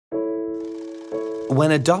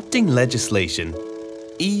When adopting legislation,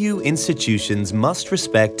 EU institutions must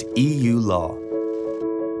respect EU law.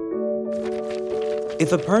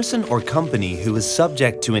 If a person or company who is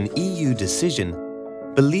subject to an EU decision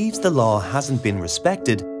believes the law hasn't been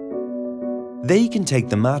respected, they can take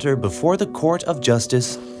the matter before the Court of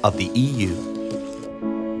Justice of the EU.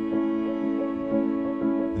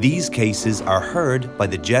 These cases are heard by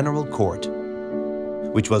the General Court,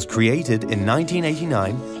 which was created in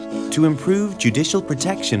 1989 to improve judicial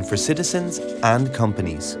protection for citizens and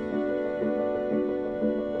companies.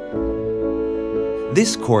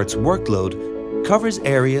 This court's workload covers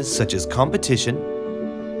areas such as competition,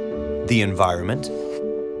 the environment,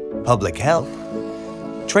 public health,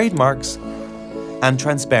 trademarks, and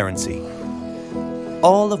transparency,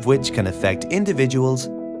 all of which can affect individuals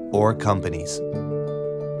or companies.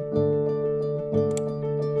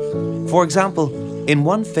 For example, in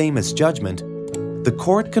one famous judgment, the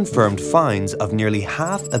court confirmed fines of nearly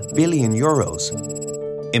 €500 million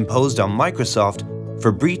imposed on Microsoft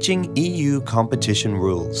for breaching EU competition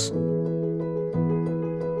rules.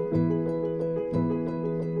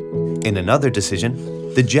 In another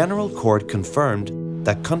decision, the General Court confirmed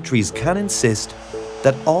that countries can insist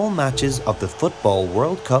that all matches of the Football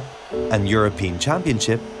World Cup and European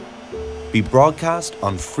Championship be broadcast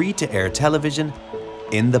on free-to-air television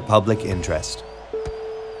in the public interest.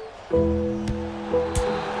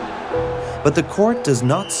 But the court does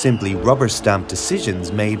not simply rubber-stamp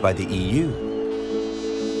decisions made by the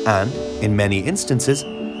EU, and, in many instances,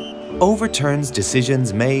 overturns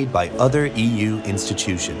decisions made by other EU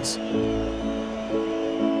institutions.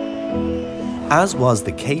 As was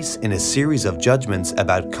the case in a series of judgments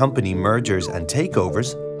about company mergers and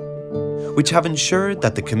takeovers, which have ensured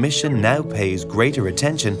that the Commission now pays greater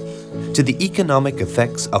attention to the economic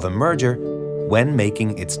effects of a merger when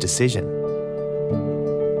making its decision.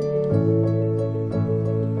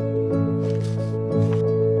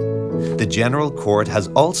 The General Court has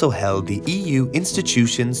also held the EU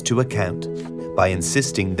institutions to account by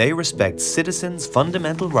insisting they respect citizens'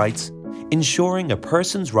 fundamental rights, ensuring a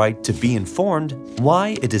person's right to be informed why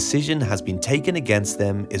a decision has been taken against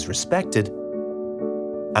them is respected,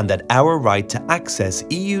 and that our right to access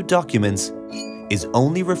EU documents is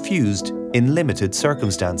only refused in limited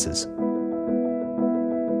circumstances.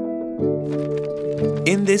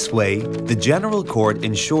 In this way, the General Court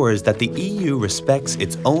ensures that the EU respects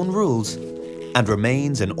its own rules and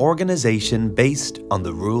remains an organisation based on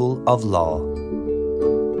the rule of law.